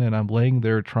set in, and I'm laying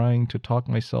there trying to talk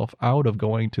myself out of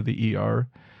going to the ER,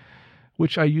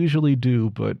 which I usually do,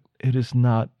 but it is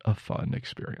not a fun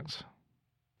experience.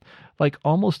 Like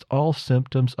almost all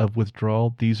symptoms of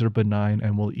withdrawal, these are benign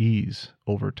and will ease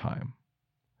over time.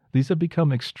 These have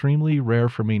become extremely rare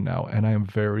for me now, and I am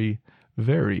very,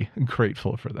 very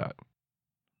grateful for that.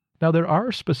 Now, there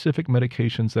are specific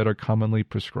medications that are commonly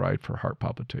prescribed for heart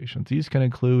palpitations. These can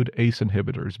include ACE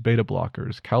inhibitors, beta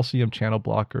blockers, calcium channel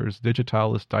blockers,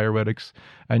 digitalis, diuretics,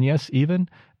 and yes, even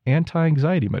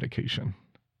anti-anxiety medication.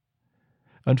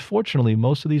 Unfortunately,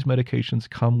 most of these medications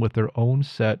come with their own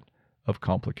set of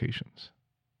complications.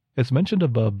 As mentioned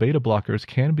above, beta blockers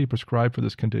can be prescribed for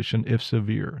this condition if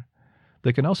severe.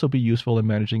 They can also be useful in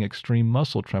managing extreme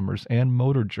muscle tremors and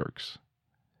motor jerks.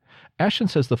 Ashton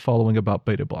says the following about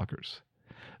beta blockers.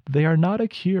 They are not a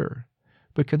cure,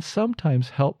 but can sometimes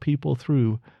help people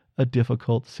through a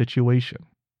difficult situation.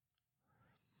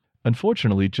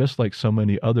 Unfortunately, just like so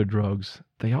many other drugs,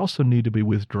 they also need to be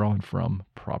withdrawn from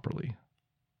properly.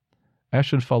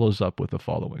 Ashton follows up with the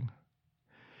following.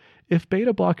 If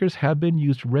beta blockers have been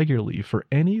used regularly for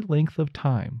any length of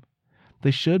time,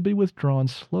 they should be withdrawn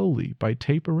slowly by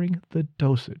tapering the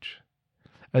dosage,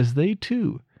 as they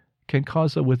too can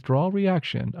cause a withdrawal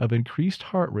reaction of increased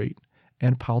heart rate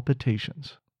and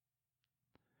palpitations.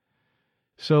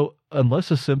 So, unless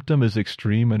a symptom is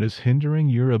extreme and is hindering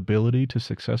your ability to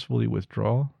successfully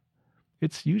withdraw,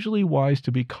 it's usually wise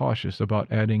to be cautious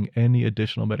about adding any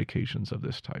additional medications of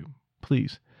this type.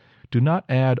 Please, do not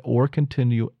add or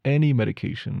continue any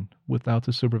medication without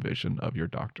the supervision of your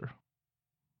doctor.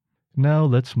 Now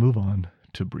let's move on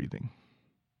to breathing.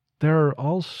 There are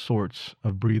all sorts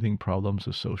of breathing problems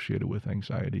associated with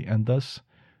anxiety and thus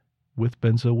with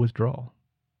benzo withdrawal.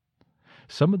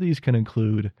 Some of these can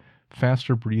include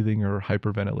faster breathing or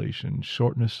hyperventilation,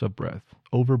 shortness of breath,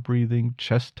 overbreathing,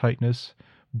 chest tightness,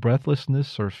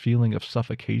 breathlessness or feeling of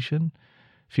suffocation,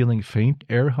 feeling faint,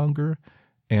 air hunger,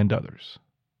 and others.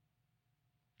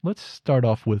 Let's start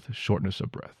off with shortness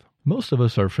of breath. Most of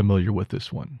us are familiar with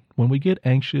this one. When we get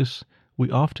anxious,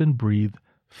 we often breathe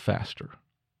faster.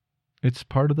 It's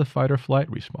part of the fight or flight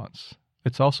response.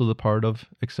 It's also the part of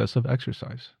excessive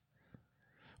exercise.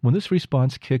 When this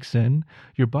response kicks in,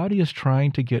 your body is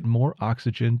trying to get more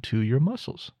oxygen to your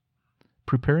muscles,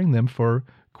 preparing them for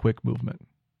quick movement.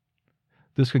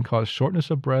 This can cause shortness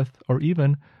of breath or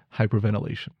even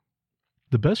hyperventilation.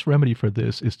 The best remedy for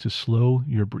this is to slow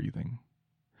your breathing.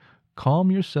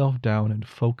 Calm yourself down and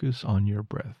focus on your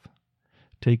breath.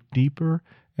 Take deeper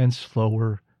and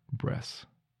slower breaths.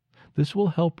 This will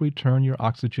help return your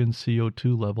oxygen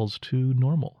CO2 levels to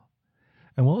normal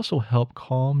and will also help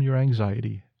calm your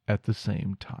anxiety at the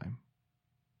same time.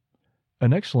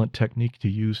 An excellent technique to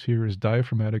use here is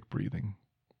diaphragmatic breathing.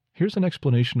 Here's an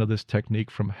explanation of this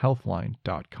technique from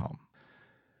healthline.com.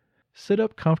 Sit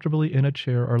up comfortably in a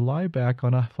chair or lie back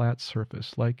on a flat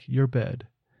surface like your bed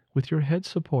with your head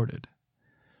supported.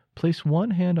 Place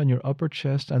one hand on your upper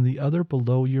chest and the other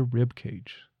below your rib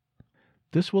cage.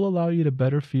 This will allow you to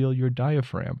better feel your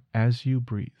diaphragm as you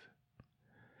breathe.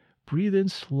 Breathe in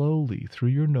slowly through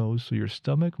your nose so your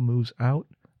stomach moves out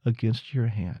against your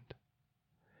hand.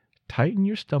 Tighten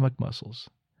your stomach muscles.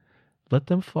 Let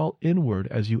them fall inward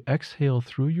as you exhale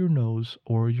through your nose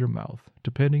or your mouth,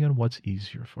 depending on what's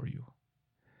easier for you.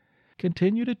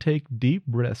 Continue to take deep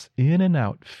breaths in and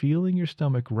out, feeling your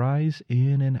stomach rise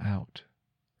in and out.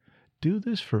 Do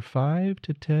this for 5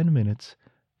 to 10 minutes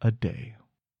a day.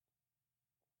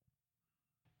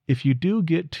 If you do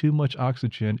get too much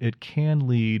oxygen, it can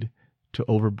lead to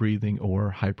overbreathing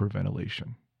or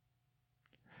hyperventilation.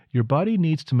 Your body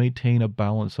needs to maintain a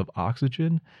balance of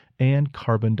oxygen and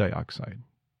carbon dioxide.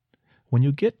 When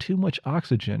you get too much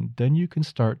oxygen, then you can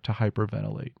start to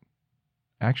hyperventilate,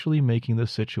 actually making the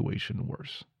situation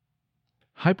worse.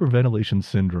 Hyperventilation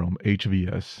syndrome,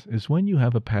 HVS, is when you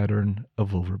have a pattern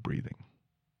of overbreathing,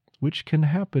 which can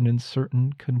happen in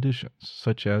certain conditions,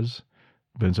 such as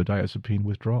benzodiazepine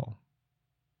withdrawal.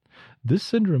 This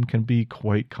syndrome can be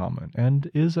quite common and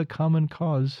is a common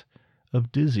cause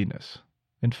of dizziness.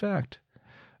 In fact,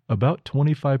 about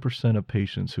 25% of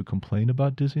patients who complain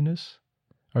about dizziness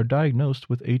are diagnosed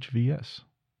with HVS.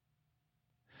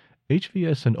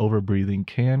 HVS and overbreathing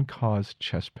can cause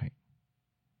chest pain.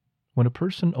 When a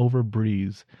person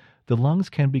overbreathes, the lungs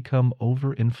can become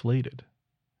overinflated.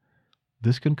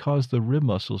 This can cause the rib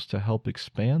muscles to help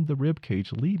expand the rib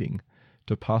cage, leading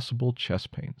to possible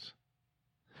chest pains.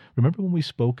 Remember when we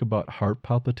spoke about heart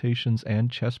palpitations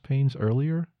and chest pains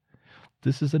earlier?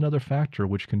 This is another factor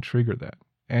which can trigger that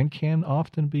and can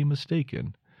often be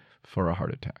mistaken for a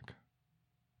heart attack.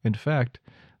 In fact,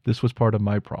 this was part of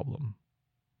my problem.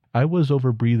 I was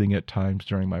overbreathing at times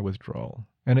during my withdrawal,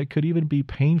 and it could even be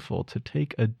painful to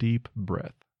take a deep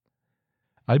breath.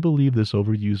 I believe this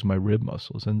overused my rib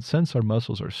muscles, and since our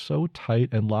muscles are so tight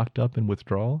and locked up in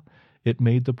withdrawal, it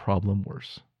made the problem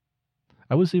worse.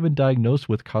 I was even diagnosed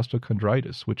with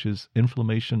costochondritis, which is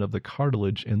inflammation of the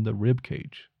cartilage in the rib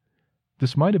cage.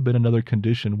 This might have been another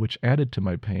condition which added to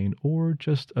my pain, or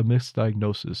just a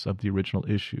misdiagnosis of the original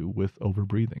issue with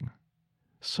overbreathing.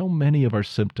 So many of our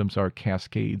symptoms are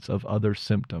cascades of other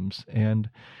symptoms, and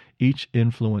each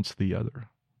influence the other.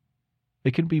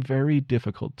 It can be very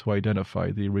difficult to identify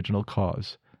the original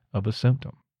cause of a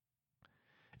symptom.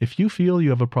 If you feel you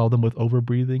have a problem with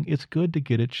overbreathing, it's good to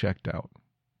get it checked out.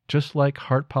 Just like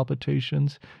heart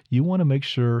palpitations, you want to make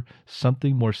sure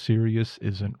something more serious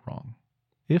isn't wrong.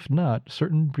 If not,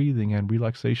 certain breathing and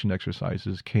relaxation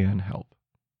exercises can help.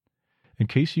 In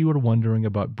case you are wondering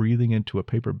about breathing into a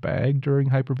paper bag during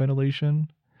hyperventilation,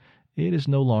 it is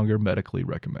no longer medically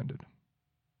recommended.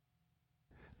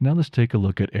 Now let's take a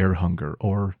look at air hunger,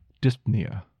 or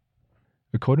dyspnea.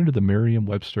 According to the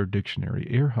Merriam-Webster dictionary,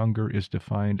 air hunger is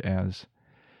defined as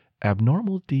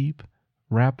abnormal deep,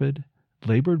 rapid,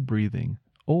 labored breathing,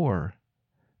 or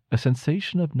a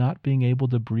sensation of not being able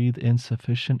to breathe in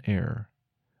sufficient air,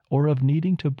 or of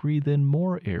needing to breathe in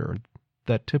more air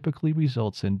that typically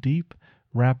results in deep,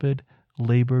 rapid,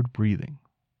 labored breathing.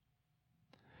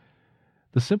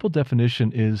 The simple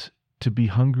definition is to be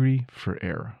hungry for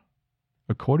air.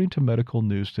 According to Medical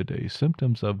News Today,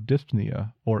 symptoms of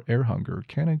dyspnea or air hunger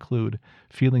can include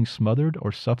feeling smothered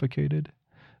or suffocated,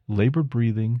 labored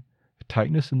breathing,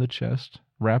 tightness in the chest,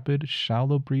 rapid,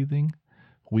 shallow breathing,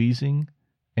 wheezing,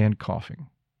 and coughing.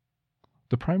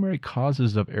 The primary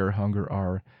causes of air hunger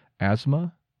are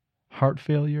asthma, heart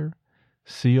failure,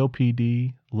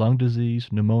 COPD, lung disease,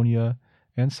 pneumonia,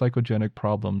 and psychogenic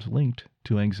problems linked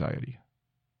to anxiety.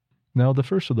 Now, the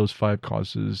first of those 5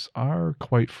 causes are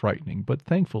quite frightening, but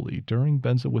thankfully, during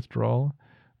benzo withdrawal,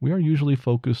 we are usually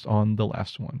focused on the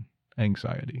last one,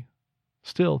 anxiety.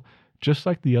 Still, just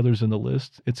like the others in the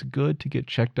list, it's good to get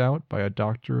checked out by a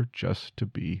doctor just to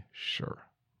be sure.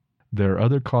 There are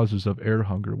other causes of air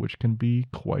hunger which can be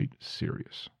quite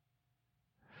serious.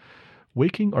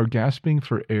 Waking or gasping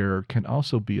for air can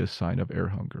also be a sign of air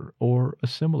hunger or a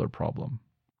similar problem.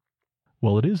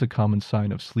 While it is a common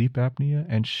sign of sleep apnea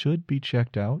and should be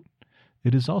checked out,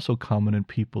 it is also common in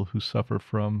people who suffer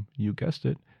from, you guessed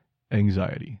it,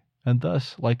 anxiety, and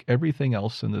thus, like everything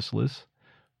else in this list,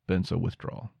 benzo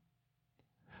withdrawal.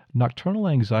 Nocturnal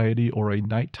anxiety or a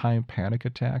nighttime panic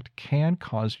attack can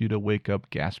cause you to wake up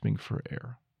gasping for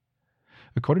air.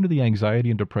 According to the Anxiety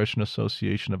and Depression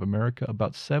Association of America,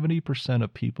 about 70%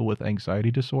 of people with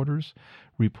anxiety disorders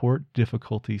report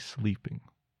difficulty sleeping.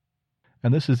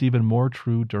 And this is even more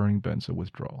true during benzo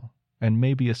withdrawal, and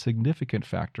may be a significant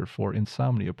factor for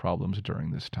insomnia problems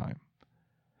during this time.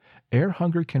 Air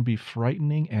hunger can be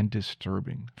frightening and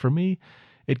disturbing. For me,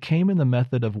 it came in the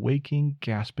method of waking,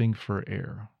 gasping for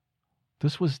air.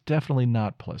 This was definitely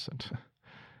not pleasant.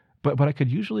 But I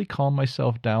could usually calm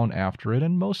myself down after it,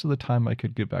 and most of the time I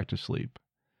could get back to sleep.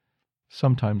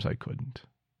 Sometimes I couldn't.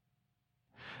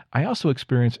 I also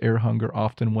experienced air hunger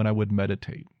often when I would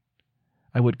meditate.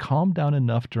 I would calm down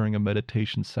enough during a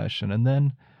meditation session, and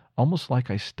then, almost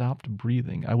like I stopped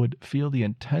breathing, I would feel the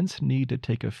intense need to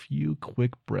take a few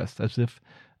quick breaths as if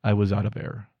I was out of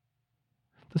air.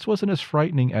 This wasn't as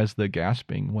frightening as the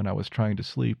gasping when I was trying to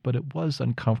sleep, but it was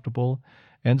uncomfortable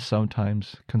and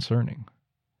sometimes concerning.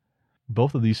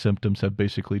 Both of these symptoms have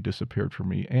basically disappeared for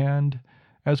me, and,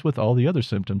 as with all the other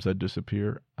symptoms that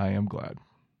disappear, I am glad.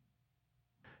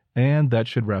 And that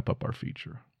should wrap up our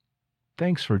feature.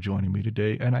 Thanks for joining me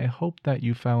today, and I hope that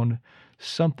you found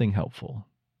something helpful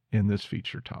in this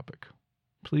feature topic.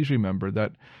 Please remember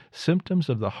that symptoms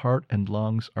of the heart and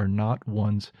lungs are not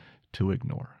ones to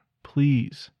ignore.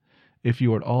 Please, if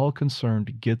you are at all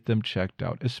concerned, get them checked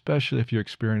out, especially if you're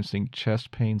experiencing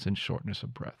chest pains and shortness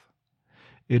of breath.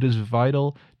 It is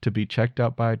vital to be checked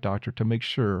out by a doctor to make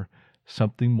sure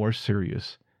something more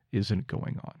serious isn't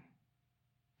going on.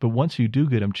 But once you do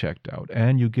get them checked out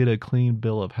and you get a clean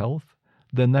bill of health,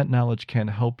 then that knowledge can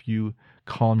help you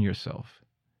calm yourself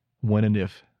when and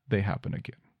if they happen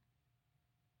again.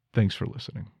 Thanks for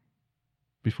listening.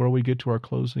 Before we get to our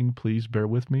closing, please bear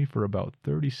with me for about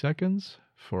 30 seconds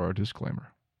for our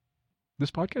disclaimer.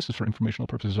 This podcast is for informational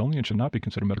purposes only and should not be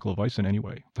considered medical advice in any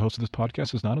way. The host of this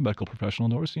podcast is not a medical professional,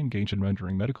 nor is he engaged in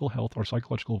rendering medical, health, or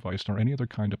psychological advice, nor any other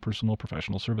kind of personal or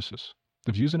professional services.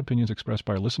 The views and opinions expressed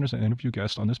by our listeners and interview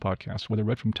guests on this podcast, whether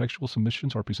read from textual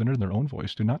submissions or presented in their own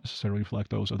voice, do not necessarily reflect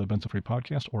those of the Benzo Free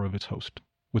podcast or of its host.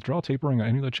 Withdrawal, tapering, or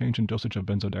any other change in dosage of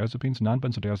benzodiazepines,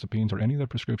 non-benzodiazepines, or any other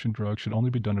prescription drug should only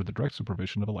be done under the direct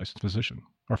supervision of a licensed physician.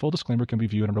 Our full disclaimer can be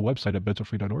viewed on our website at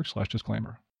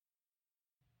benzofree.org/disclaimer.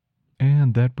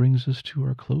 And that brings us to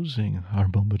our closing, our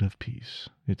moment of peace.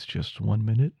 It's just 1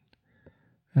 minute,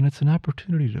 and it's an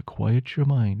opportunity to quiet your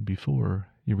mind before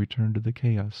you return to the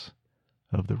chaos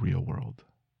of the real world.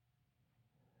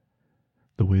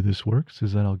 The way this works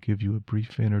is that I'll give you a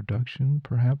brief introduction,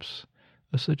 perhaps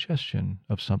a suggestion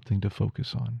of something to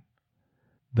focus on.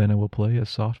 Then I will play a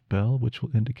soft bell which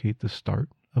will indicate the start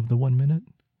of the 1 minute.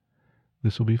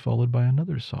 This will be followed by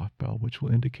another soft bell which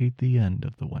will indicate the end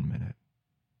of the 1 minute.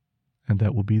 And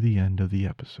that will be the end of the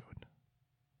episode.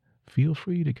 Feel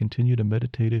free to continue to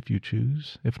meditate if you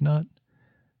choose. If not,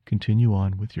 continue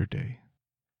on with your day.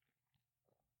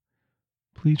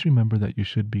 Please remember that you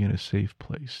should be in a safe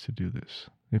place to do this.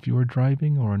 If you are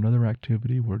driving or another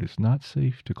activity where it is not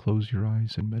safe to close your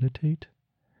eyes and meditate,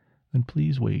 then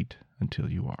please wait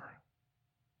until you are.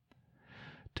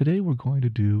 Today we're going to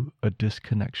do a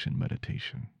disconnection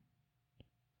meditation.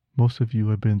 Most of you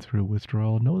have been through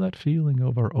withdrawal, know that feeling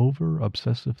of our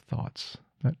over-obsessive thoughts,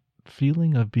 that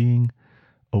feeling of being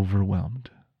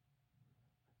overwhelmed,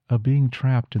 of being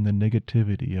trapped in the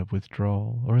negativity of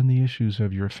withdrawal or in the issues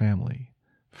of your family,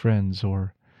 friends,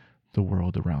 or the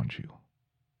world around you.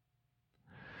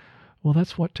 Well,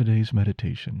 that's what today's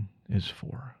meditation is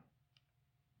for.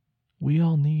 We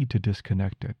all need to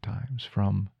disconnect at times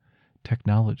from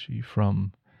technology,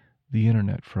 from the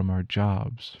internet, from our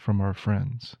jobs, from our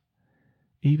friends,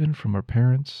 even from our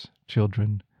parents,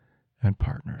 children, and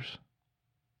partners.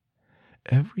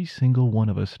 Every single one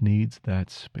of us needs that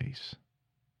space.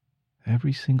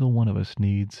 Every single one of us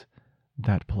needs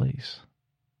that place.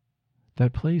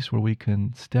 That place where we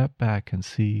can step back and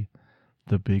see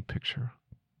the big picture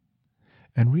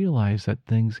and realize that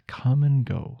things come and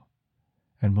go,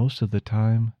 and most of the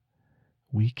time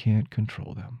we can't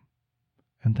control them,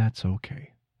 and that's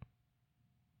okay.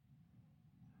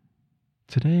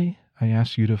 Today, I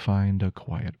ask you to find a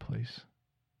quiet place.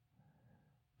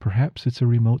 Perhaps it's a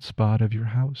remote spot of your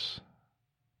house,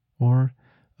 or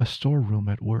a storeroom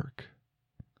at work,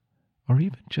 or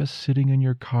even just sitting in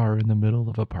your car in the middle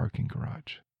of a parking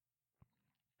garage.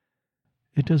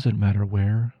 It doesn't matter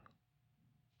where.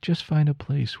 Just find a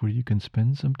place where you can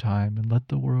spend some time and let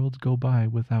the world go by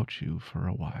without you for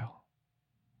a while.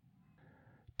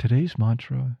 Today's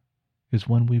mantra is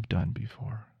one we've done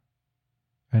before,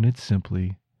 and it's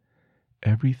simply,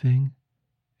 everything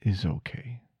is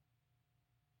okay.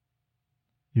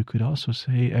 You could also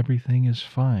say everything is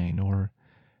fine or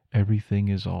everything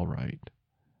is all right.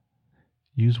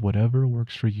 Use whatever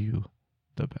works for you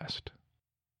the best.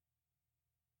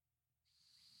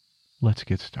 Let's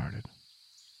get started.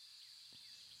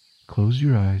 Close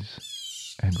your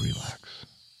eyes and relax.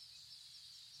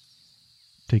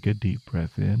 Take a deep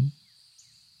breath in.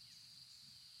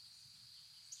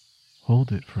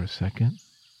 Hold it for a second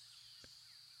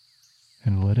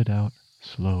and let it out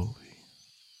slowly.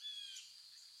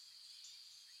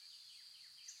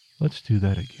 Let's do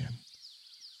that again.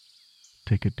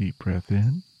 Take a deep breath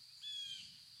in.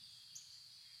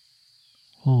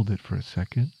 Hold it for a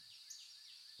second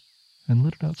and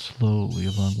let it out slowly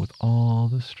along with all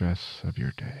the stress of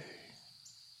your day.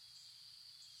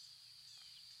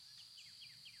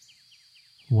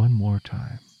 One more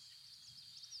time.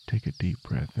 Take a deep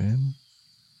breath in.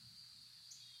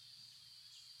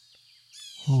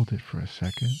 Hold it for a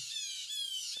second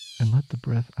and let the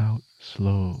breath out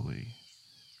slowly,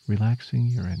 relaxing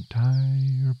your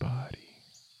entire body.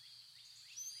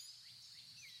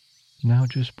 Now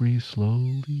just breathe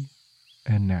slowly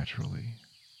and naturally,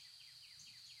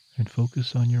 and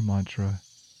focus on your mantra,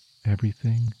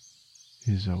 everything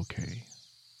is okay.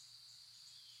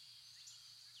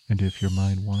 And if your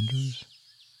mind wanders,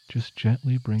 just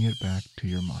gently bring it back to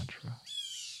your mantra.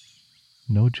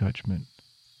 No judgment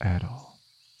at all.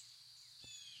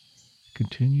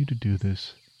 Continue to do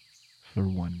this for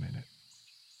 1 minute.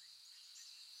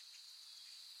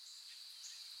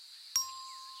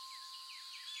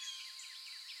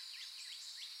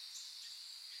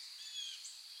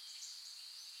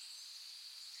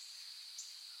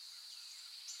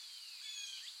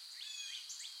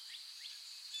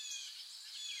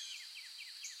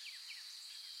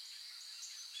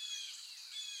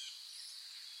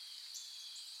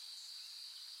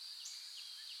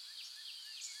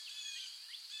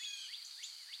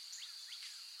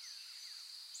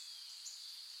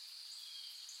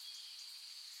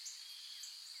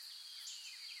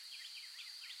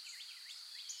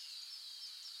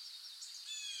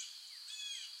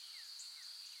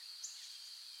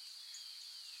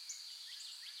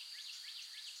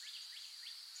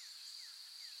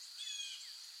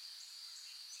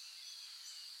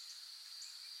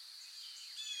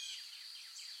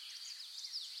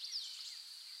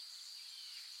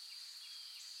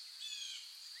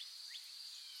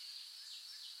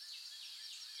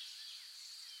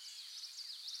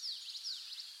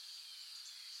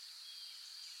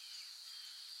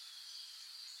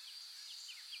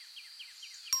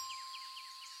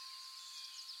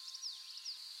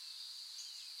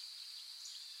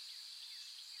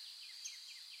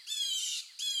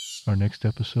 Our next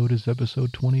episode is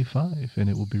episode 25, and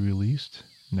it will be released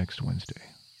next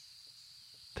Wednesday.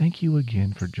 Thank you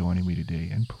again for joining me today,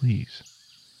 and please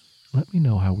let me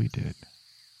know how we did.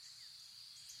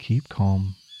 Keep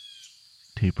calm,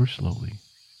 taper slowly,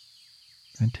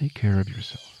 and take care of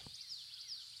yourself.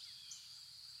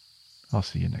 I'll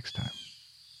see you next time.